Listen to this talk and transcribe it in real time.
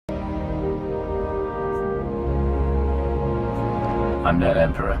I'm no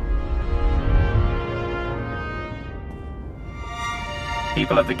emperor.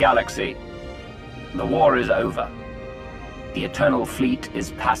 People of the galaxy, the war is over. The Eternal Fleet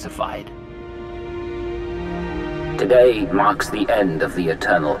is pacified. Today marks the end of the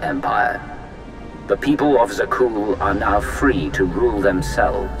Eternal Empire. The people of Zakuul are now free to rule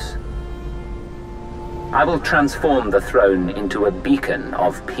themselves. I will transform the throne into a beacon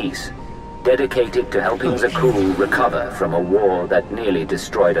of peace, dedicated to helping Zakuul recover from a war that nearly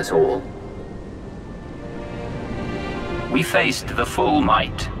destroyed us all. We faced the full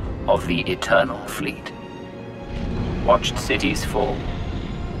might of the Eternal Fleet. Watched cities fall.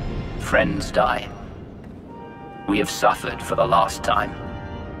 Friends die. We have suffered for the last time.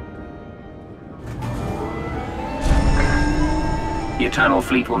 The Eternal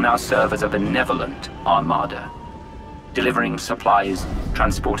Fleet will now serve as a benevolent armada, delivering supplies,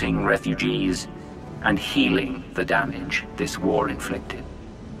 transporting refugees, and healing the damage this war inflicted.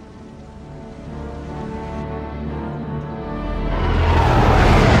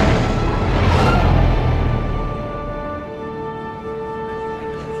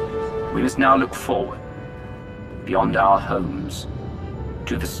 We must now look forward, beyond our homes,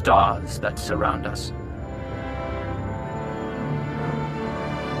 to the stars that surround us.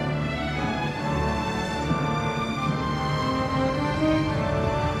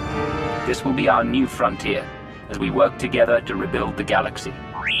 This will be our new frontier, as we work together to rebuild the galaxy.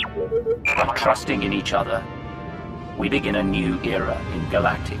 By trusting in each other, we begin a new era in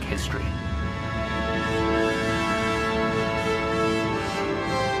galactic history.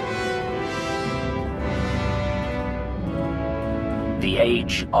 The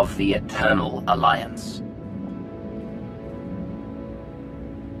age of the Eternal Alliance.